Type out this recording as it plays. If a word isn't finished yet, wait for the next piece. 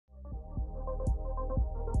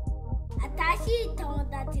しい友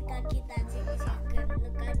達が来た時期が来るの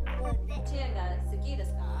かもね。チェアが好きで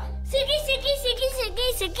すか？好き好き好き好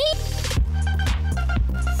き好き。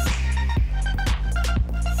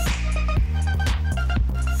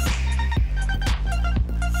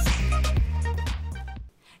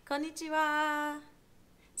Konnichiwa.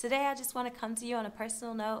 Today I just want to come to you on a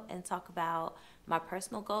personal note and talk about my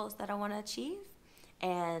personal goals that I want to achieve,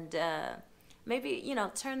 and maybe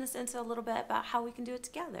turn this into a little bit about how we can do it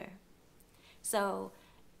together. So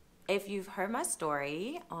if you've heard my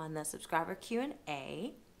story on the subscriber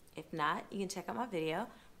Q&A, if not, you can check out my video.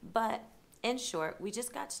 But in short, we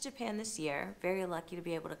just got to Japan this year. Very lucky to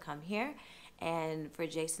be able to come here and for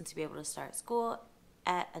Jason to be able to start school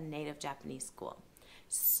at a native Japanese school.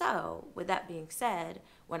 So with that being said,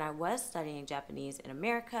 when I was studying Japanese in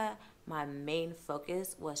America, my main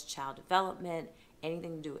focus was child development,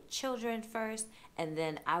 anything to do with children first, and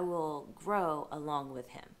then I will grow along with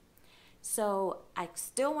him. So I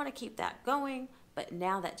still want to keep that going, but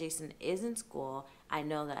now that Jason is in school, I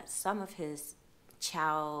know that some of his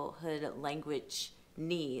childhood language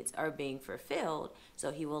needs are being fulfilled,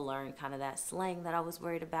 so he will learn kind of that slang that I was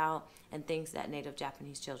worried about and things that native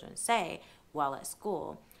Japanese children say while at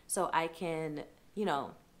school. So I can,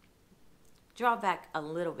 draw back a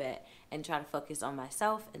little bit and try to focus on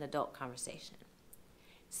myself in adult conversation.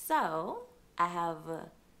 So I have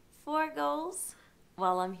 4 goals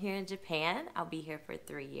while I'm here in Japan. I'll be here for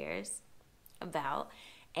 3 years,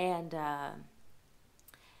 and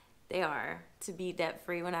they are to be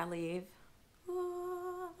debt-free when I leave.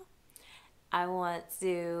 I want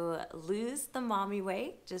to lose the mommy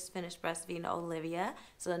weight, just finished breastfeeding Olivia,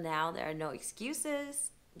 so now there are no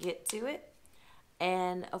excuses, get to it.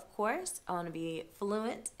 And of course, I want to be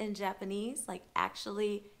fluent in Japanese, like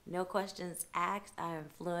actually no questions asked, I am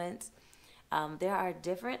fluent. There are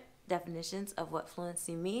different definitions of what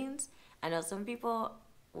fluency means. I know some people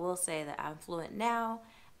will say that I'm fluent now.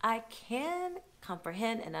 I can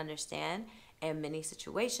comprehend and understand in many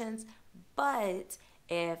situations, but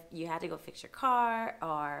if you had to go fix your car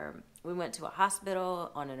or we went to a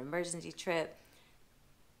hospital on an emergency trip,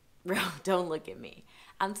 don't look at me.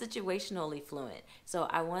 I'm situationally fluent. So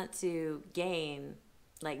I want to gain,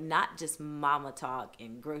 like, not just mama talk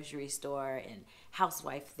and grocery store and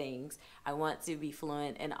housewife things. I want to be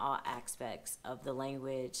fluent in all aspects of the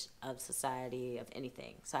language, of society, of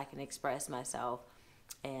anything. So I can express myself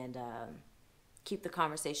and keep the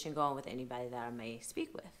conversation going with anybody that I may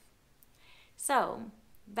speak with. So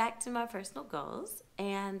back to my personal goals,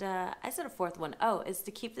 and I said a 4th one. Oh, is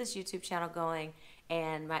to keep this YouTube channel going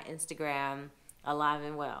and my Instagram alive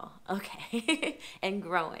and well. Okay. And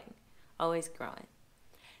growing, always growing.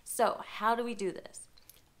 So how do we do this?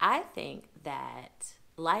 I think that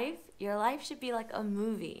your life should be like a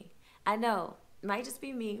movie. I know, it might just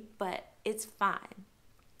be me, but it's fine.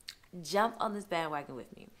 Jump on this bandwagon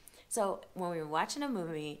with me. So when we're watching a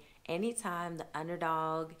movie, anytime the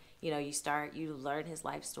underdog, you learn his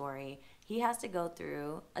life story, he has to go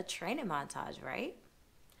through a training montage, right?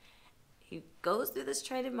 He goes through this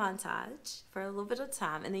training montage for a little bit of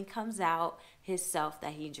time and then comes out his self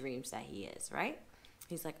that he dreams that he is, right?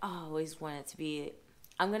 He's like, oh, I always wanted to be,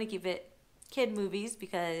 I'm going to keep it kid movies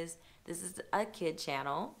because this is a kid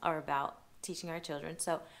channel or about teaching our children.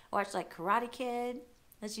 So watch like Karate Kid.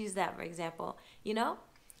 Let's use that for example.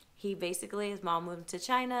 He basically, his mom moved to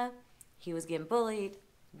China. He was getting bullied.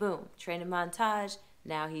 Boom, training montage.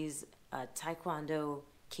 Now he's a Taekwondo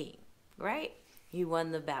king, right? He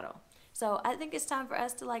won the battle. So I think it's time for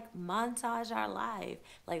us to like montage our life.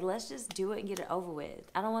 Like, let's just do it and get it over with.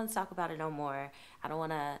 I don't want to talk about it no more. I don't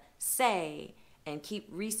want to say and keep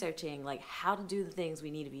researching like how to do the things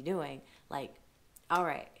we need to be doing. Like, all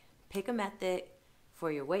right, pick a method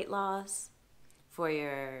for your weight loss, for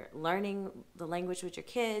your learning the language with your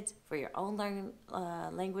kids, for your own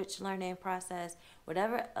language learning process,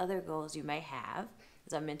 whatever other goals you may have.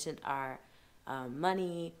 As I mentioned, our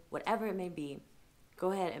money, whatever it may be,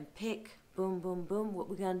 go ahead and pick, boom, boom, boom, what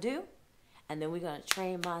we're going to do. And then we're going to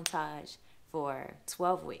train montage for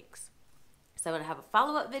 12 weeks. So I'm going to have a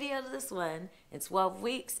follow-up video to this one in 12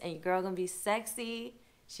 weeks, and your girl going to be sexy.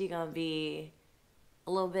 She going to be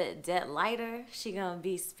a little bit dead lighter. She gonna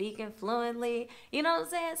be speaking fluently. You know what I'm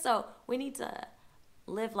saying? So we need to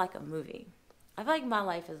live like a movie. I feel like my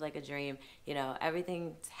life is like a dream.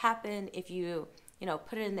 Everything's happened if you,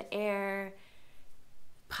 put it in the air.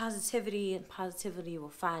 Positivity, and positivity will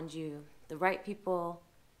find you. The right people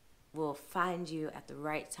will find you at the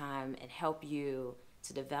right time and help you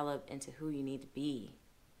to develop into who you need to be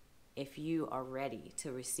if you are ready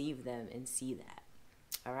to receive them and see that.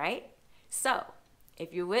 All right? So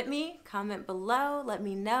If you're with me, comment below. Let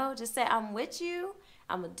me know. Just say I'm with you.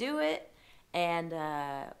 I'm going to do it. And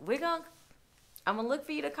I'm going to look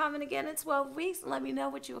for you to comment again in 12 weeks and let me know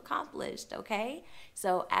what you accomplished, okay?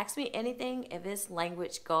 So ask me anything if it's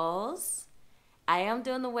language goals. I am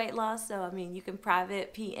doing the weight loss, so I mean, you can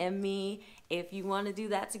private PM me if you want to do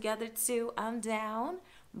that together too. I'm down.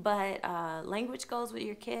 But language goals with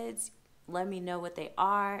your kids, let me know what they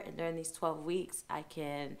are. And during these 12 weeks, I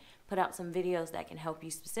can put out some videos that can help you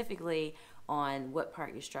specifically on what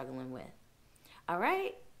part you're struggling with. All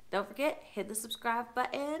right. Don't forget, hit the subscribe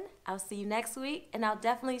button. I'll see you next week, and I'll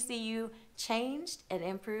definitely see you changed and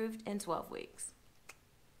improved in 12 weeks.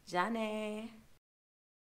 Jane.